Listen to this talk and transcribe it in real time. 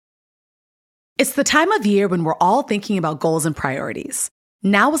It's the time of year when we're all thinking about goals and priorities.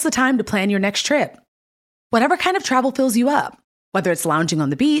 Now is the time to plan your next trip. Whatever kind of travel fills you up, whether it's lounging on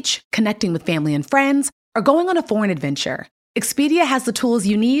the beach, connecting with family and friends, or going on a foreign adventure, Expedia has the tools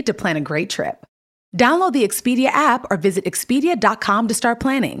you need to plan a great trip. Download the Expedia app or visit Expedia.com to start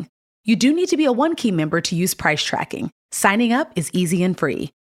planning. You do need to be a One-Key member to use price tracking. Signing up is easy and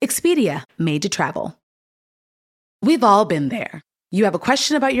free. Expedia, made to travel. We've all been there. You have a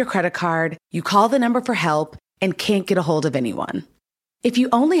question about your credit card, you call the number for help, and can't get a hold of anyone. If you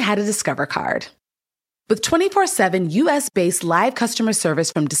only had a Discover card. With 24/7 US-based live customer service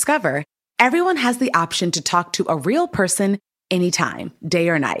from Discover, everyone has the option to talk to a real person anytime, day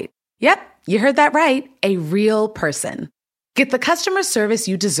or night. Yep, you heard that right, a real person. Get the customer service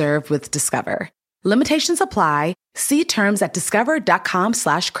you deserve with Discover. Limitations apply. See terms at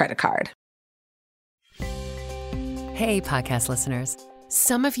discover.com/creditcard. Hey, podcast listeners.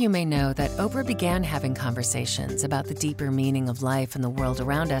 Some of you may know that Oprah began having conversations about the deeper meaning of life and the world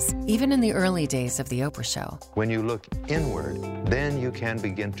around us, even in the early days of The Oprah Show. When you look inward, then you can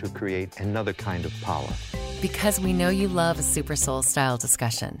begin to create another kind of power. Because we know you love a Super Soul style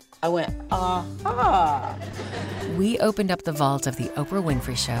discussion. I went, aha. We opened up the vault of The Oprah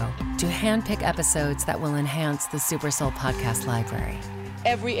Winfrey Show to handpick episodes that will enhance the Super Soul podcast library.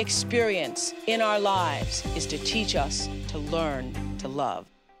 Every experience in our lives is to teach us to learn to love.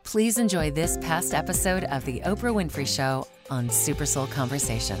 Please enjoy this past episode of The Oprah Winfrey Show on Super Soul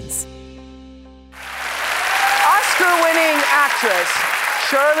Conversations. Oscar-winning actress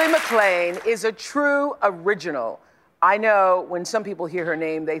Shirley MacLaine is a true original. I know when some people hear her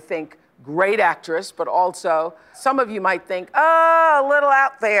name, they think great actress, but also some of you might think, oh, a little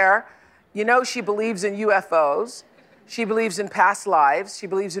out there. You know, she believes in UFOs. She believes in past lives. She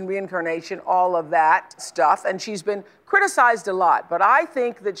believes in reincarnation, all of that stuff. And she's been criticized a lot. But I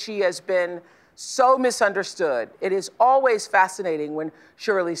think that she has been so misunderstood. It is always fascinating when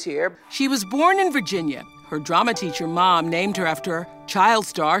Shirley's here. She was born in Virginia. Her drama teacher, Mom, named her after child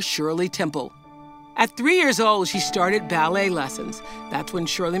star Shirley Temple. At 3 years old, she started ballet lessons. That's when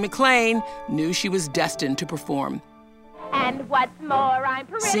Shirley MacLaine knew she was destined to perform. And what's more, I'm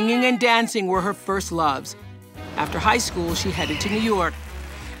pretty. Singing and dancing were her first loves. After high school, she headed to New York.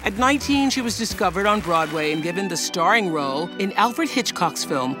 At 19, she was discovered on Broadway and given the starring role in Alfred Hitchcock's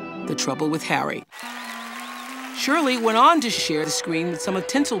film, The Trouble with Harry. Shirley went on to share the screen with some of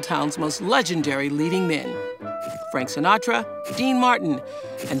Tinseltown's most legendary leading men, Frank Sinatra, Dean Martin,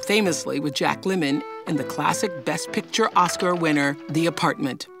 and famously with Jack Lemmon in the classic Best Picture Oscar winner, The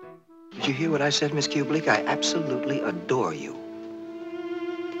Apartment. Did you hear what I said, Miss Kubelik? I absolutely adore you.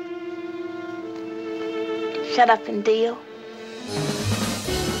 Shut up and deal.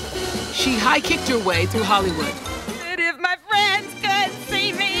 She high-kicked her way through Hollywood. And if my friends could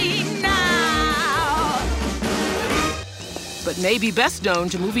see me now. But may be best known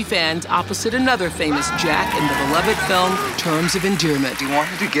to movie fans opposite another famous Jack in the beloved film Terms of Endearment. He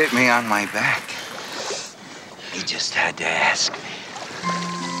wanted to get me on my back. He just had to ask me.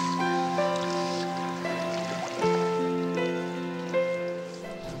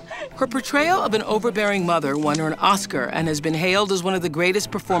 Her portrayal of an overbearing mother won her an Oscar and has been hailed as one of the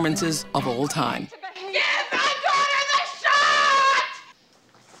greatest performances of all time. Give my daughter the shot!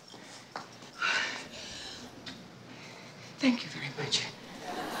 Thank you very much.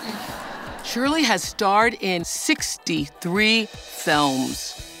 Shirley has starred in 63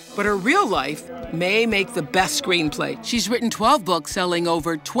 films. But her real life may make the best screenplay. She's written 12 books selling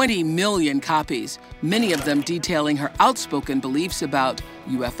over 20 million copies, many of them detailing her outspoken beliefs about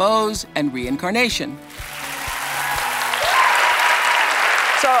UFOs and reincarnation.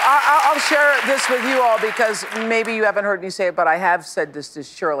 So I'll share this with you all because maybe you haven't heard me say it, but I have said this to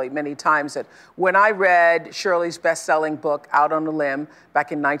Shirley many times, that when I read Shirley's best-selling book, Out on a Limb,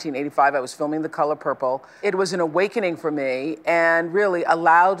 back in 1985, I was filming The Color Purple. It was an awakening for me and really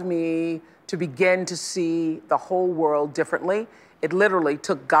allowed me to begin to see the whole world differently. It literally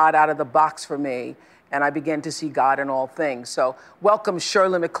took God out of the box for me, and I began to see God in all things. So welcome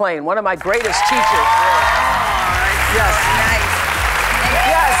Shirley MacLaine, one of my greatest teachers. Oh, yes. Nice.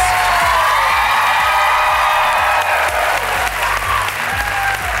 Yes.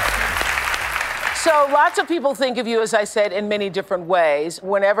 So lots of people think of you, as I said, in many different ways.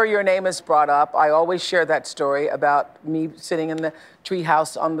 Whenever your name is brought up, I always share that story about me sitting in the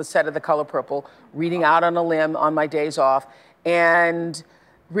treehouse on the set of The Color Purple, reading Out on a Limb on my days off, and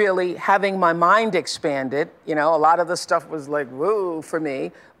really having my mind expanded. You know, a lot of the stuff was like, woo, for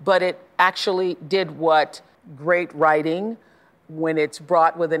me, but it actually did what great writing, when it's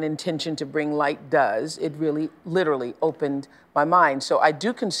brought with an intention to bring light, does. It really, literally opened my mind. So I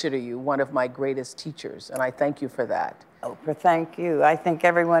do consider you one of my greatest teachers, and I thank you for that. Oprah, thank you. I think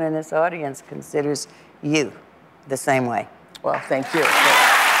everyone in this audience considers you the same way. Well, thank you.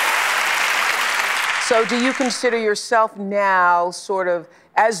 So do you consider yourself now sort of,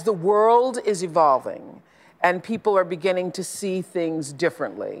 as the world is evolving and people are beginning to see things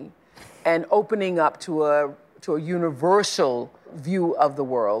differently and opening up to a universal view of the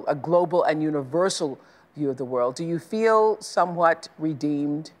world, a global and universal view of the world, do you feel somewhat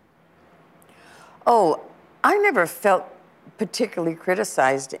redeemed? Oh, I never felt particularly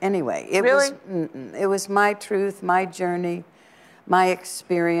criticized anyway. It was my truth, my journey, my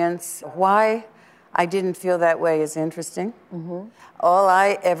experience. Why I didn't feel that way is interesting. Mm-hmm. All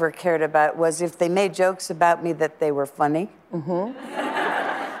I ever cared about was if they made jokes about me that they were funny. Mm-hmm.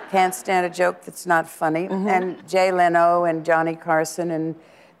 Can't stand a joke that's not funny. Mm-hmm. And Jay Leno and Johnny Carson and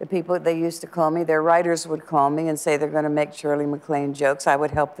the people they used to call me, their writers would call me and say they're going to make Shirley MacLaine jokes. I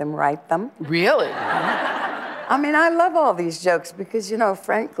would help them write them. Really? I mean, I love all these jokes because, you know,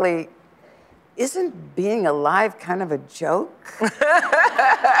 frankly, isn't being alive kind of a joke?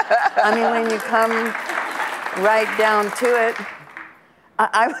 I mean, when you come right down to it,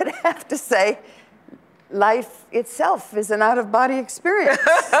 I would have to say life itself is an out-of-body experience.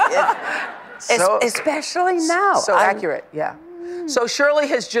 Especially now. So accurate, yeah. So Shirley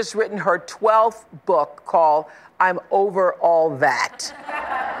has just written her 12th book called I'm Over All That,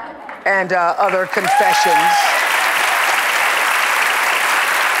 and other confessions.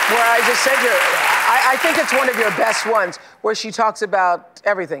 Where I just said to her, I think it's one of your best ones, where she talks about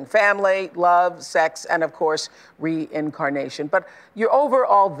everything, family, love, sex, and of course, reincarnation. But you're over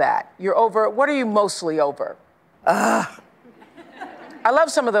all that. You're over, what are you mostly over? I love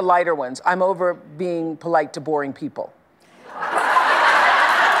some of the lighter ones. I'm over being polite to boring people.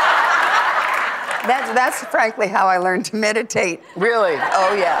 That's frankly how I learned to meditate. Really?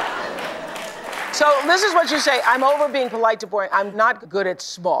 Oh, yeah. So this is what you say, I'm over being polite to boring. I'm not good at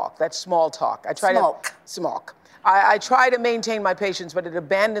small. That's small talk. I try Smoke. I try to maintain my patience, but it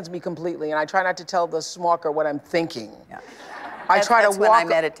abandons me completely, and I try not to tell the smoker what I'm thinking. Yeah. That's when I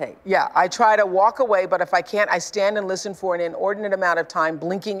meditate. Yeah, I try to walk away, but if I can't, I stand and listen for an inordinate amount of time,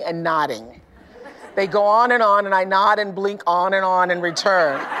 blinking and nodding. They go on, and I nod and blink on and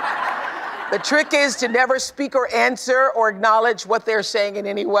return. The trick is to never speak or answer or acknowledge what they're saying in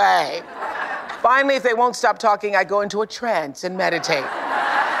any way. Finally, if they won't stop talking, I go into a trance and meditate.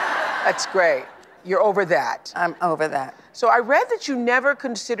 That's great. You're over that. I'm over that. So I read that you never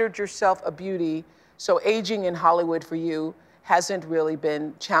considered yourself a beauty, so aging in Hollywood for you hasn't really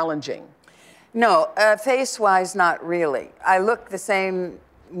been challenging. No, face-wise, not really. I looked the same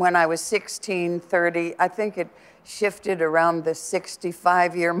when I was 16, 30. I think it shifted around the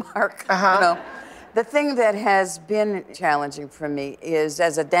 65-year mark. Uh-huh. You know. The thing that has been challenging for me is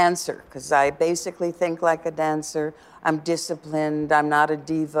as a dancer, because I basically think like a dancer. I'm disciplined, I'm not a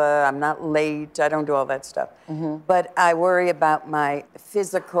diva, I'm not late, I don't do all that stuff. Mm-hmm. But I worry about my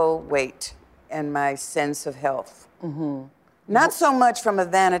physical weight and my sense of health. Mm-hmm. Not so much from a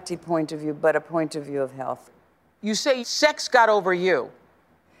vanity point of view, but a point of view of health. You say sex got over you.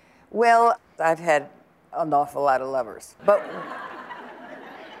 Well, I've had an awful lot of lovers, but...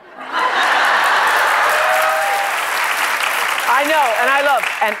 I know, and I love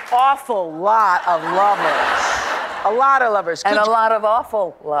an awful lot of lovers. A lot of lovers. And a lot of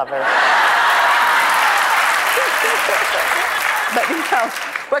awful lovers. But you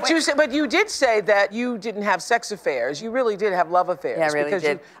know... But you did say that you didn't have sex affairs. You really did have love affairs. Yeah, I really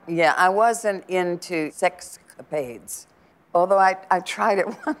did. Yeah, I wasn't into sexcapades. Although I tried it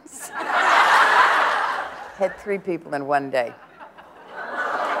once. Had 3 people in one day.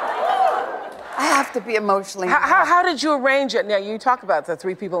 I have to be emotionally... How did you arrange it? Now, you talk about the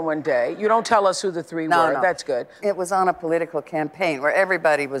 3 people in one day. You don't tell us who the 3 were. No. That's good. It was on a political campaign where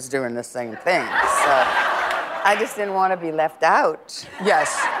everybody was doing the same thing. So I just didn't want to be left out.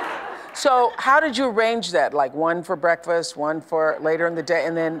 Yes. So how did you arrange that? Like one for breakfast, one for later in the day,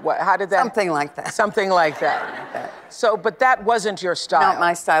 and then what? How did that... Something like that. Something like that. So, but that wasn't your style. Not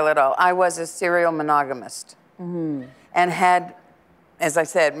my style at all. I was a serial monogamist. Mm-hmm. And had... as I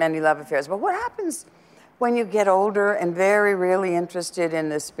said, many love affairs. But what happens when you get older and very, really interested in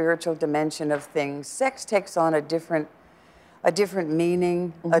the spiritual dimension of things? Sex takes on a different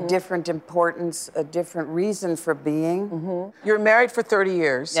meaning, mm-hmm. a different importance, a different reason for being. Mm-hmm. You're married for 30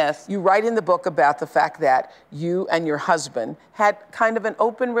 years. Yes. You write in the book about the fact that you and your husband had kind of an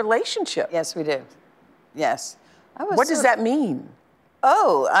open relationship. Yes, we did. Yes. What does that mean?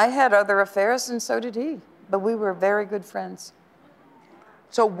 Oh, I had other affairs and so did he. But we were very good friends.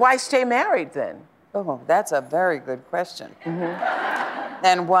 So why stay married then? Oh, that's a very good question.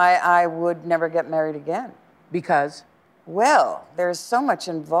 And why I would never get married again. Because? Well, there's so much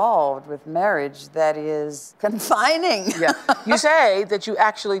involved with marriage that is confining. Yeah. You say that you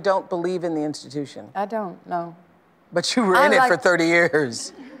actually don't believe in the institution. I don't, no. But you were in it for 30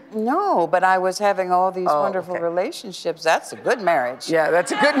 years. No, but I was having all these wonderful relationships. That's a good marriage. Yeah,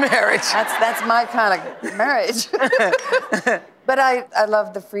 that's a good marriage. That's my kind of marriage. But I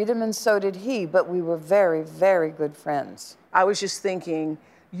loved the freedom, and so did he, but we were very, very good friends. I was just thinking,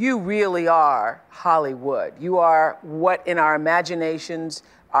 you really are Hollywood. You are what in our imaginations,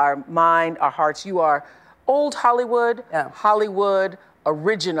 our mind, our hearts, you are old Hollywood, Hollywood,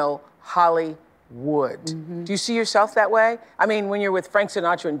 original Hollywood. Do you see yourself that way? I mean, when you're with Frank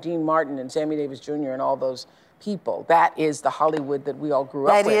Sinatra and Dean Martin and Sammy Davis Jr. and all those people, that is the Hollywood that we all grew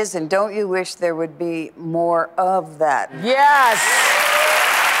up with. That is, and don't you wish there would be more of that? Yes.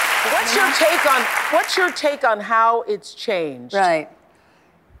 What's your take on how it's changed? Right.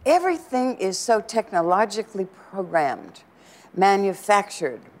 Everything is so technologically programmed,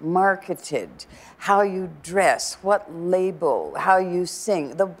 manufactured, marketed, how you dress, what label, how you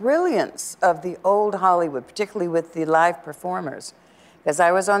sing. The brilliance of the old Hollywood, particularly with the live performers, because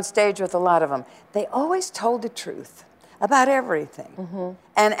I was on stage with a lot of them, they always told the truth about everything.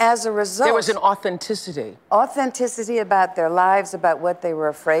 And as a result... There was an authenticity. Authenticity about their lives, about what they were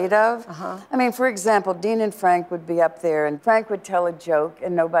afraid of. I mean, for example, Dean and Frank would be up there, and Frank would tell a joke,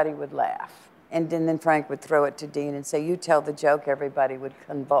 and nobody would laugh. And then Frank would throw it to Dean and say, you tell the joke, everybody would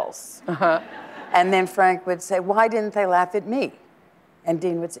convulse. And then Frank would say, why didn't they laugh at me? And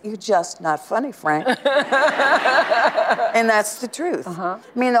Dean would say, you're just not funny, Frank. And that's the truth. I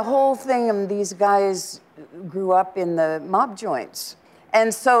mean, the whole thing, these guys grew up in the mob joints.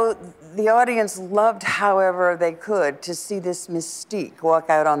 And so the audience loved however they could to see this mystique walk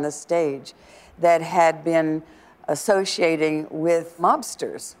out on the stage that had been associating with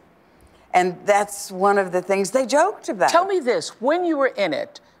mobsters. And that's one of the things they joked about. Tell me this, when you were in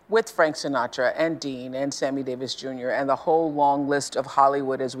it with Frank Sinatra and Dean and Sammy Davis Jr. and the whole long list of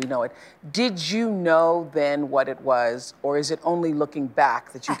Hollywood as we know it, did you know then what it was, or is it only looking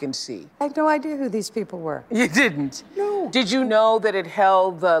back that you can see? I had no idea who these people were. You didn't? No. Did you know that it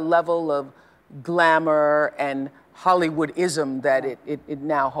held the level of glamour and Hollywoodism that it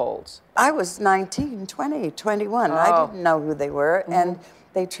now holds? I was 19, 20, 21. I didn't know who they were, and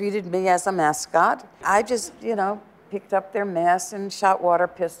they treated me as a mascot. I just, picked up their mess and shot water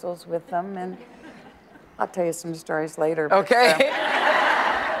pistols with them, and I'll tell you some stories later. Okay.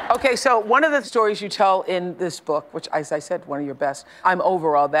 Okay, so one of the stories you tell in this book, which, as I said, one of your best, I'm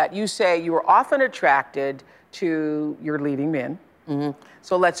over all that, you say you were often attracted to your leading men.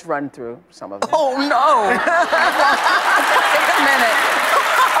 So let's run through some of them. Oh, no. Take a minute.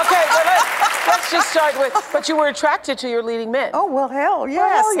 Okay, well, let's just start with, but you were attracted to your leading men. Oh, well, hell,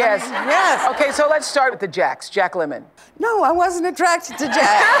 yes. Well, yes. Yes. Okay, so let's start with the Jacks. Jack Lemmon. No, I wasn't attracted to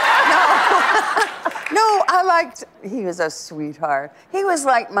Jack. No, he was a sweetheart. He was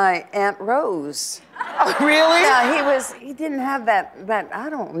like my Aunt Rose. Oh, really? Yeah, he didn't have that, I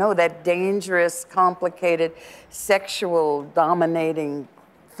don't know, that dangerous, complicated, sexual, dominating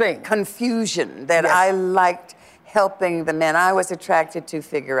thing. Confusion that I liked helping the men I was attracted to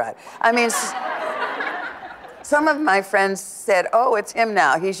figure out. I mean, some of my friends said, oh, it's him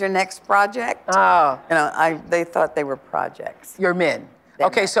now. He's your next project. Oh. They thought they were projects. Your men.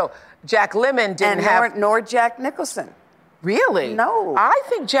 Okay, so Jack Lemmon didn't have... Nor Jack Nicholson. Really? No. I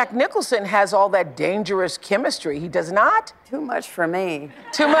think Jack Nicholson has all that dangerous chemistry. He does not? Too much for me.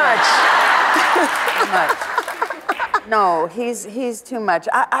 Too much. Too much. No, he's too much.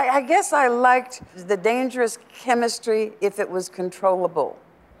 I guess I liked the dangerous chemistry if it was controllable.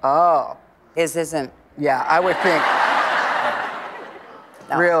 Oh. His isn't. Yeah, I would think.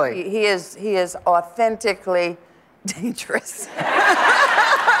 No, really? He is authentically dangerous.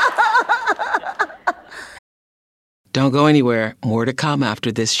 Don't go anywhere. More to come after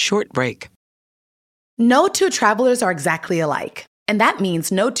this short break. No two travelers are exactly alike, and that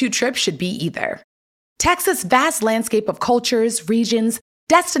means no two trips should be either. Texas' vast landscape of cultures, regions,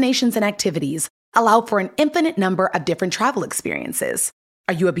 destinations, and activities allow for an infinite number of different travel experiences.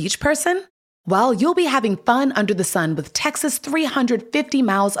 Are you a beach person? Well, you'll be having fun under the sun with Texas' 350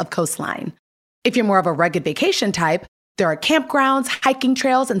 miles of coastline. If you're more of a rugged vacation type, there are campgrounds, hiking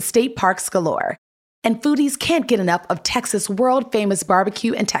trails, and state parks galore. And foodies can't get enough of Texas' world-famous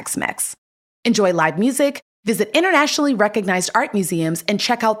barbecue and Tex-Mex. Enjoy live music, visit internationally recognized art museums, and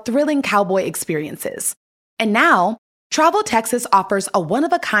check out thrilling cowboy experiences. And now, Travel Texas offers a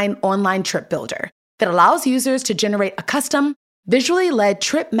one-of-a-kind online trip builder that allows users to generate a custom, Visually led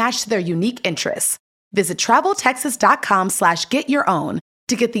trip matched to their unique interests. Visit TravelTexas.com/getYourOwn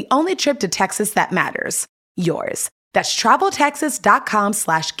to get the only trip to Texas that matters, yours. That's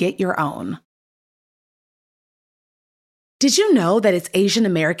TravelTexas.com/getYourOwn. Did you know that it's Asian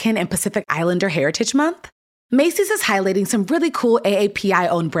American and Pacific Islander Heritage Month? Macy's is highlighting some really cool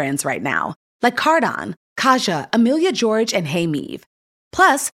AAPI-owned brands right now, like Cardon, Kaja, Amelia George, and Hey Meave.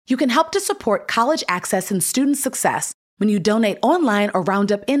 Plus, you can help to support college access and student success when you donate online or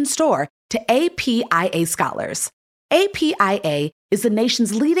round up in-store to APIA Scholars. APIA is the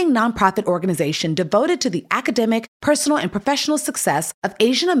nation's leading nonprofit organization devoted to the academic, personal, and professional success of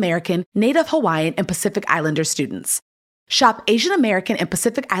Asian American, Native Hawaiian, and Pacific Islander students. Shop Asian American and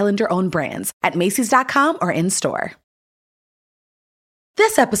Pacific Islander-owned brands at Macy's.com or in-store.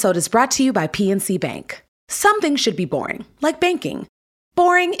 This episode is brought to you by PNC Bank. Some things should be boring, like banking.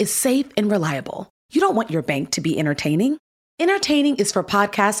 Boring is safe and reliable. You don't want your bank to be entertaining. Entertaining is for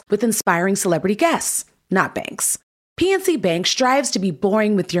podcasts with inspiring celebrity guests, not banks. PNC Bank strives to be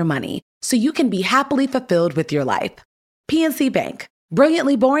boring with your money so you can be happily fulfilled with your life. PNC Bank,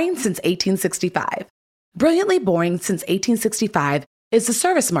 brilliantly boring since 1865. Brilliantly boring since 1865 is the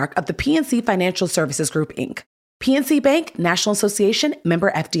service mark of the PNC Financial Services Group, Inc. PNC Bank, National Association,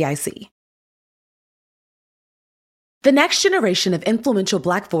 member FDIC. The next generation of influential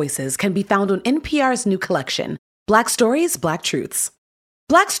Black voices can be found on NPR's new collection, Black Stories, Black Truths.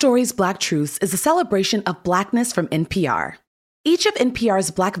 Black Stories, Black Truths is a celebration of Blackness from NPR. Each of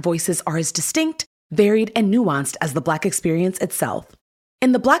NPR's Black voices are as distinct, varied, and nuanced as the Black experience itself.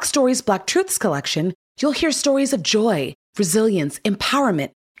 In the Black Stories, Black Truths collection, you'll hear stories of joy, resilience,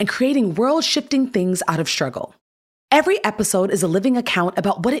 empowerment, and creating world-shifting things out of struggle. Every episode is a living account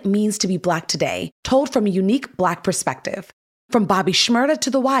about what it means to be Black today, told from a unique Black perspective. From Bobby Shmurda to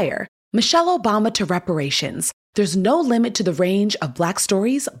The Wire, Michelle Obama to reparations, there's no limit to the range of Black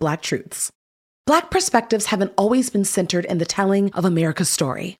stories, Black truths. Black perspectives haven't always been centered in the telling of America's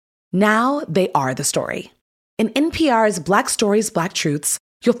story. Now they are the story. In NPR's Black Stories, Black Truths,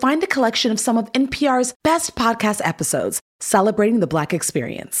 you'll find a collection of some of NPR's best podcast episodes celebrating the Black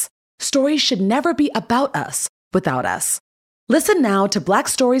experience. Stories should never be about us without us. Listen now to Black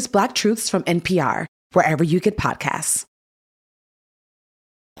Stories, Black Truths from NPR, wherever you get podcasts.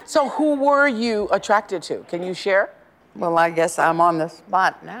 So who were you attracted to? Can you share? Well, I guess I'm on the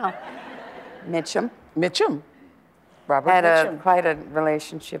spot now. Mitchum. Mitchum. Robert Had Mitchum. quite a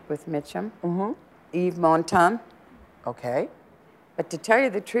relationship with Mitchum. Mm-hmm. Eve Montan. Okay. But to tell you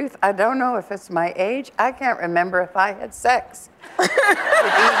the truth, I don't know if it's my age. I can't remember if I had sex with Eve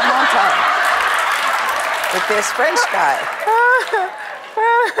Montan. With this French guy.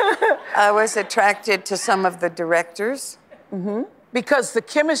 I was attracted to some of the directors. Mm-hmm. Because the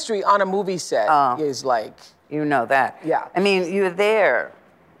chemistry on a movie set is like... You know that. Yeah. I mean, you're there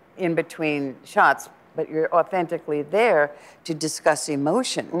in between shots, but you're authentically there to discuss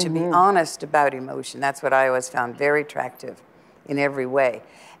emotion, to be honest about emotion. That's what I always found very attractive in every way.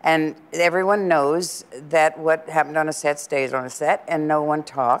 And everyone knows that what happened on a set stays on a set, and no one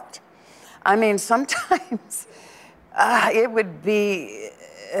talked. I mean, sometimes it would be,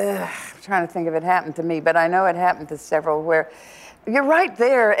 I'm trying to think if it happened to me, but I know it happened to several where you're right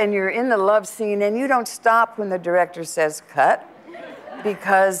there and you're in the love scene and you don't stop when the director says cut,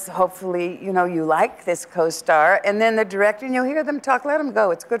 because hopefully, you know, you like this co-star, and then the director, and you'll hear them talk, let them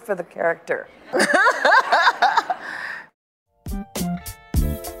go, it's good for the character.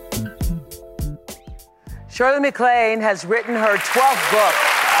 Shirley MacLaine has written her 12th book.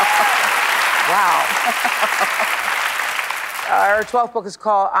 Wow. Her 12th book is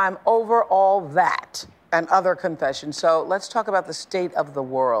called I'm Over All That and Other Confessions. So let's talk about the state of the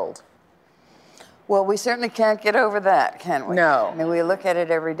world. Well, we certainly can't get over that, can we? No. I mean, we look at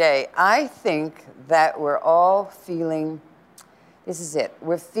it every day. I think that we're all feeling, this is it,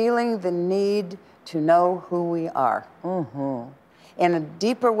 we're feeling the need to know who we are. Mm-hmm. In a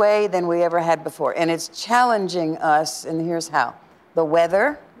deeper way than we ever had before. And it's challenging us, and here's how. The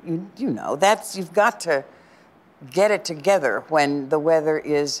weather, you know, that's, you've got to get it together when the weather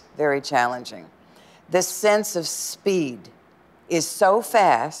is very challenging. The sense of speed is so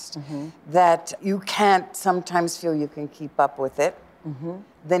fast that you can't sometimes feel you can keep up with it. Mm-hmm.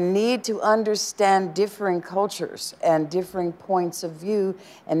 The need to understand differing cultures and differing points of view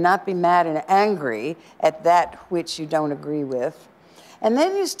and not be mad and angry at that which you don't agree with. And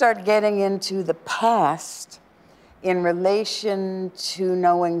then you start getting into the past in relation to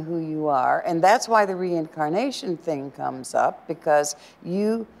knowing who you are. And that's why the reincarnation thing comes up, because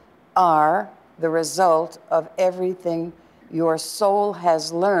you are the result of everything your soul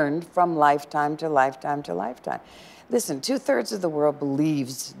has learned from lifetime to lifetime to lifetime. Listen, 2/3 of the world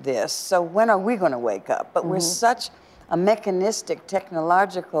believes this, so when are we going to wake up? But we're such a mechanistic,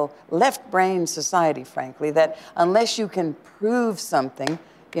 technological, left-brain society, frankly, that unless you can prove something,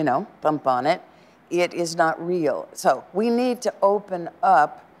 you know, bump on it, it is not real. So we need to open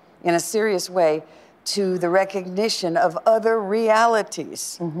up in a serious way to the recognition of other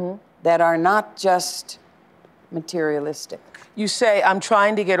realities that are not just materialistic. You say, I'm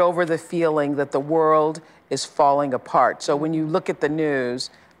trying to get over the feeling that the world is falling apart. So when you look at the news,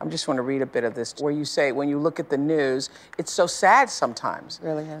 I just want to read a bit of this, where you say, when you look at the news, it's so sad sometimes. It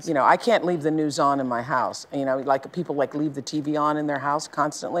really is. You know, I can't leave the news on in my house. You know, like people like leave the TV on in their house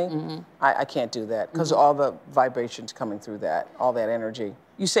constantly. I can't do that because all the vibrations coming through that, all that energy.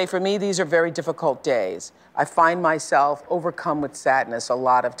 You say, for me, these are very difficult days. I find myself overcome with sadness a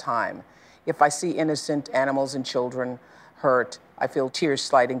lot of time. If I see innocent animals and children hurt, I feel tears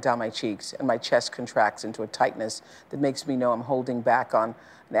sliding down my cheeks and my chest contracts into a tightness that makes me know I'm holding back on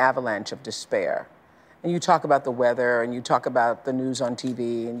an avalanche of despair. And you talk about the weather, and you talk about the news on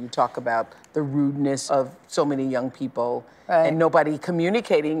TV, and you talk about the rudeness of so many young people, and nobody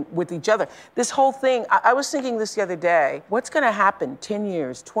communicating with each other. This whole thing, I was thinking this the other day, what's gonna happen 10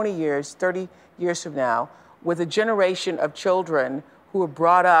 years, 20 years, 30 years from now with a generation of children who are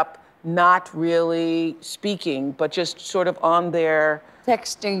brought up not really speaking, but just sort of on their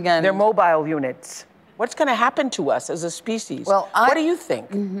texting and their mobile units? What's going to happen to us as a species? Well, what do you think?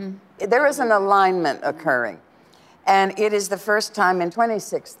 There is an alignment occurring, and it is the first time in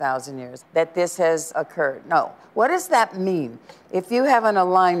 26,000 years that this has occurred. No, what does that mean? If you have an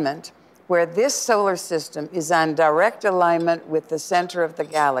alignment where this solar system is on direct alignment with the center of the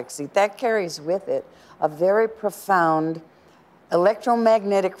galaxy, that carries with it a very profound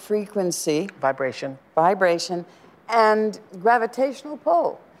electromagnetic frequency, vibration, and gravitational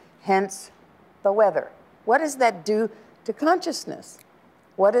pull, hence the weather. What does that do to consciousness?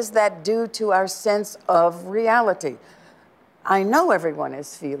 What does that do to our sense of reality? I know everyone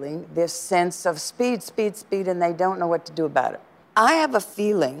is feeling this sense of speed, speed, speed, and they don't know what to do about it. I have a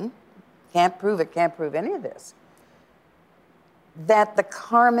feeling, can't prove any of this, that the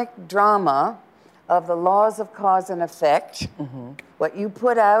karmic drama of the laws of cause and effect, what you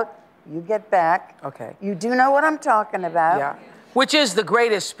put out, you get back. Okay. You do know what I'm talking about. Yeah. Which is the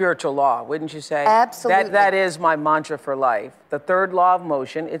greatest spiritual law, wouldn't you say? Absolutely. That is my mantra for life. The third law of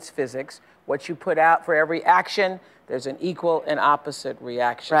motion, it's physics. What you put out for every action, there's an equal and opposite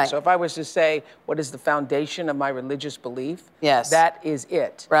reaction. Right. So if I was to say, what is the foundation of my religious belief? Yes. That is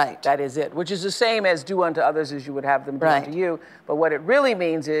it. Right. That is it. Which is the same as do unto others as you would have them do unto you. But what it really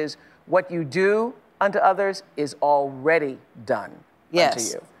means is what you do unto others is already done unto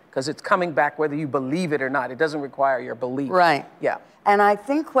you. Because it's coming back whether you believe it or not. It doesn't require your belief. Right. Yeah. And I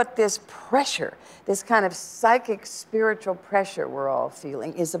think what this pressure, this kind of psychic, spiritual pressure we're all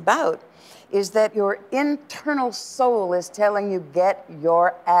feeling is about, is that your internal soul is telling you, get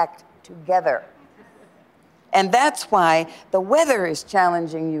your act together. And that's why the weather is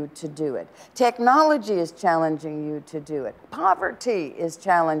challenging you to do it. Technology is challenging you to do it. Poverty is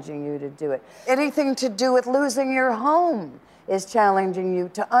challenging you to do it. Anything to do with losing your home is challenging you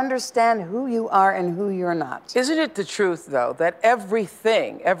to understand who you are and who you're not. Isn't it the truth, though, that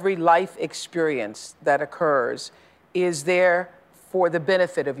everything, every life experience that occurs is there for the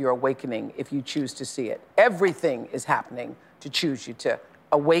benefit of your awakening if you choose to see it? Everything is happening to choose you to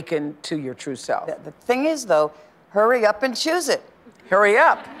awaken to your true self. The thing is, though, hurry up and choose it. Hurry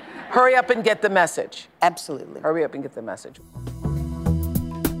up. Hurry up and get the message. Absolutely. Hurry up and get the message.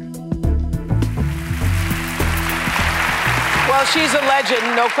 Well, she's a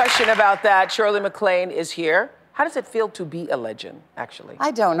legend, no question about that. Shirley MacLaine is here. How does it feel to be a legend, actually?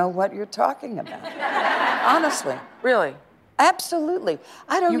 I don't know what you're talking about. Honestly. Really? Absolutely.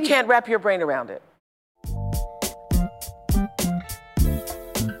 You can't wrap your brain around it.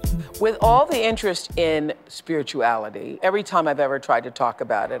 With all the interest in spirituality, every time I've ever tried to talk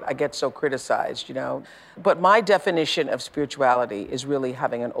about it, I get so criticized, you know. But my definition of spirituality is really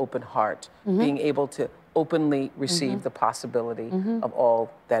having an open heart, being able to openly receive the possibility of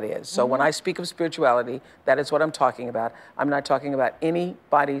all that is. So when I speak of spirituality, that is what I'm talking about. I'm not talking about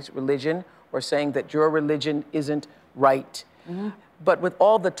anybody's religion or saying that your religion isn't right. But with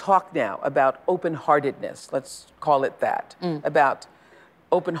all the talk now about open-heartedness, let's call it that, about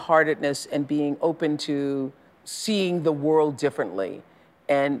open-heartedness and being open to seeing the world differently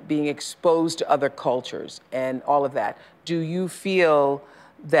and being exposed to other cultures and all of that. Do you feel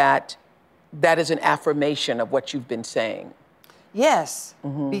that that is an affirmation of what you've been saying? Yes,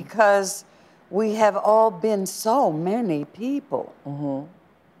 because we have all been so many people.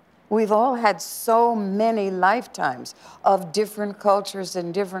 We've all had so many lifetimes of different cultures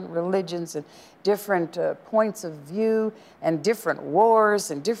and different religions and different points of view and different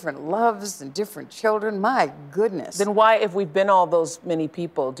wars and different loves and different children. My goodness. Then why, if we've been all those many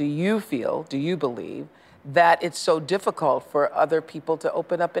people, do you believe that it's so difficult for other people to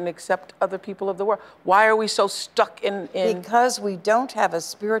open up and accept other people of the world? Why are we so stuck in... Because we don't have a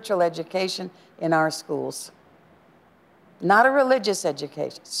spiritual education in our schools. Not a religious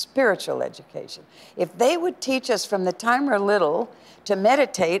education, spiritual education. If they would teach us from the time we're little to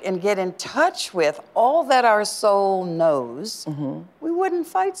meditate and get in touch with all that our soul knows, we wouldn't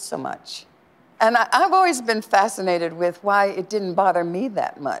fight so much. And I've always been fascinated with why it didn't bother me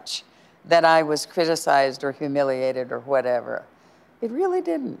that much that I was criticized or humiliated or whatever. It really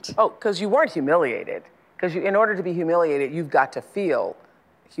didn't. Oh, because you weren't humiliated. Because in order to be humiliated, you've got to feel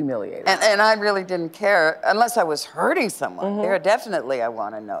humiliated. And I really didn't care, unless I was hurting someone. There definitely I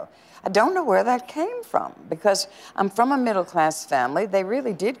want to know. I don't know where that came from, because I'm from a middle-class family. They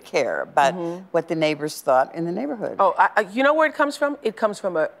really did care about what the neighbors thought in the neighborhood. Oh, you know where it comes from? It comes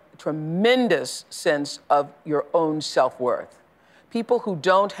from a tremendous sense of your own self-worth. People who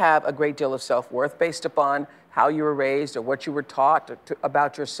don't have a great deal of self-worth based upon how you were raised or what you were taught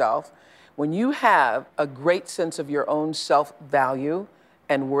about yourself, when you have a great sense of your own self-value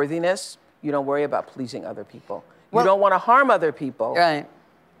and worthiness, you don't worry about pleasing other people. You don't want to harm other people. Right.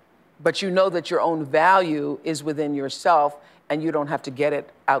 But you know that your own value is within yourself and you don't have to get it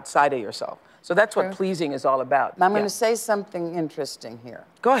outside of yourself. So that's what pleasing is all about. I'm going to say something interesting here.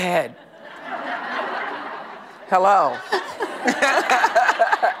 Go ahead. Hello.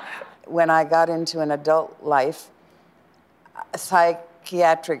 When I got into an adult life,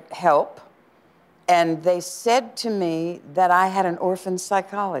 psychiatric help, and they said to me that I had an orphan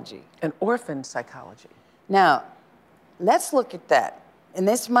psychology. An orphan psychology. Now, let's look at that. And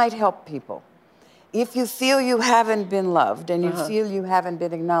this might help people. If you feel you haven't been loved and you feel you haven't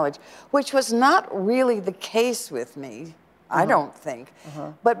been acknowledged, which was not really the case with me, I don't think,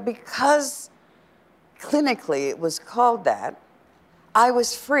 but because clinically it was called that, I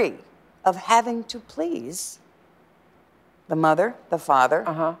was free of having to please the mother, the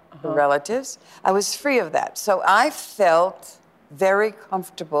father, the relatives. I was free of that. So I felt very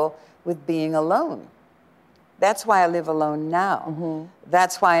comfortable with being alone. That's why I live alone now.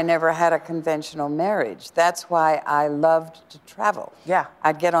 That's why I never had a conventional marriage. That's why I loved to travel. Yeah.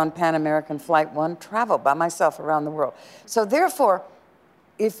 I'd get on Pan American Flight 1, travel by myself around the world. So therefore,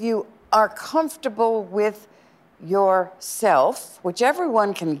 if you are comfortable with yourself, which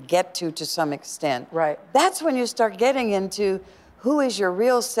everyone can get to some extent, that's when you start getting into who is your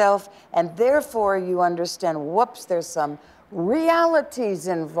real self, and therefore you understand, whoops, there's some realities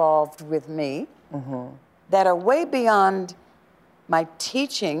involved with me that are way beyond my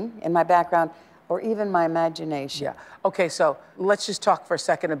teaching and my background or even my imagination. Yeah. Okay, so let's just talk for a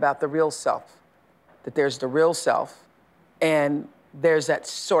second about the real self. That there's the real self, and there's that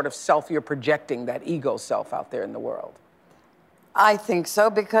sort of self you're projecting, that ego self out there in the world. I think so,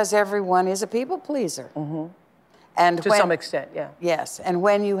 because everyone is a people pleaser. And to some extent, yeah. Yes, and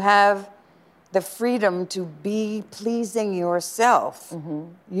when you have the freedom to be pleasing yourself,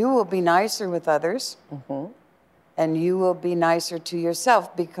 you will be nicer with others, and you will be nicer to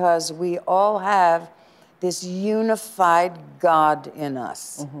yourself, because we all have this unified God in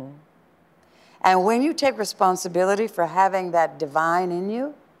us. And when you take responsibility for having that divine in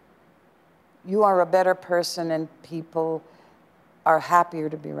you, you are a better person and people are happier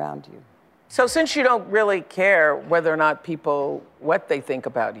to be around you. So since you don't really care whether or not people, what they think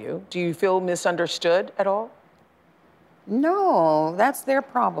about you, do you feel misunderstood at all? No, that's their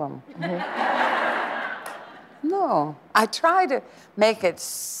problem. No, I try to make it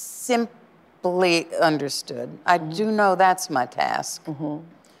simply understood. I do know that's my task.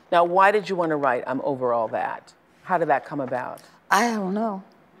 Now, why did you want to write I'm Over All That? How did that come about? I don't know.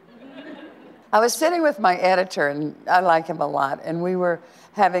 I was sitting with my editor, and I like him a lot, and we were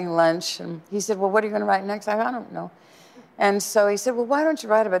having lunch, and he said, well, what are you going to write next? I don't know. And so he said, well, why don't you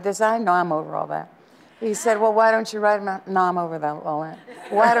write about this? I know I'm over all that. He said, well, why don't you write about, no, I'm over that, all that.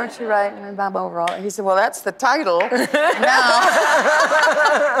 Why don't you write, I'm over all that? He said, well, that's the title now.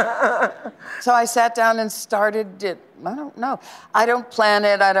 So I sat down and started it. I don't know. I don't plan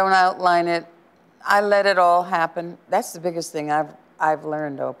it. I don't outline it. I let it all happen. That's the biggest thing I've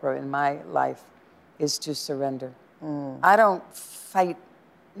learned, Oprah, in my life, is to surrender. I don't fight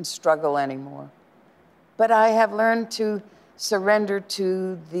and struggle anymore. But I have learned to surrender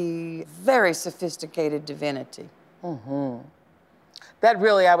to the very sophisticated divinity. That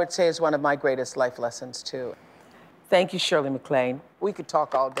really, I would say, is one of my greatest life lessons, too. Thank you, Shirley MacLaine. We could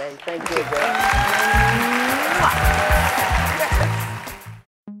talk all day. Thank you.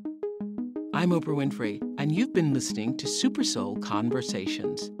 I'm Oprah Winfrey, and you've been listening to Super Soul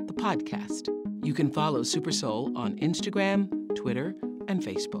Conversations, the podcast. You can follow Super Soul on Instagram, Twitter, and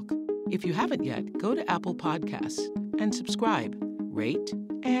Facebook. If you haven't yet, go to Apple Podcasts and subscribe, rate,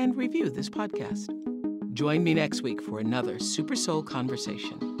 and review this podcast. Join me next week for another Super Soul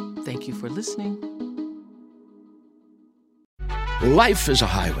Conversation. Thank you for listening. Life is a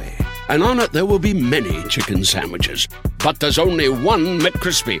highway, and on it there will be many chicken sandwiches. But there's only one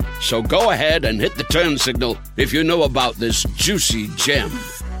McCrispy. So go ahead and hit the turn signal if you know about this juicy gem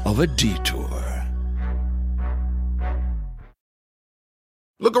of a detour.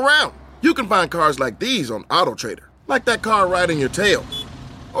 Look around. You can find cars like these on AutoTrader, like that car riding your tail.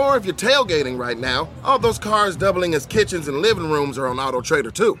 Or if you're tailgating right now, all those cars doubling as kitchens and living rooms are on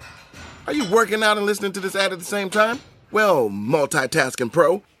AutoTrader too. Are you working out and listening to this ad at the same time? Well, multitasking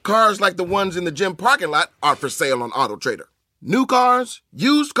pro, cars like the ones in the gym parking lot are for sale on AutoTrader. New cars,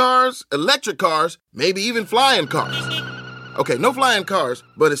 used cars, electric cars, maybe even flying cars. Okay, no flying cars,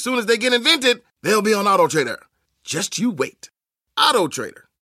 but as soon as they get invented, they'll be on AutoTrader. Just you wait. AutoTrader.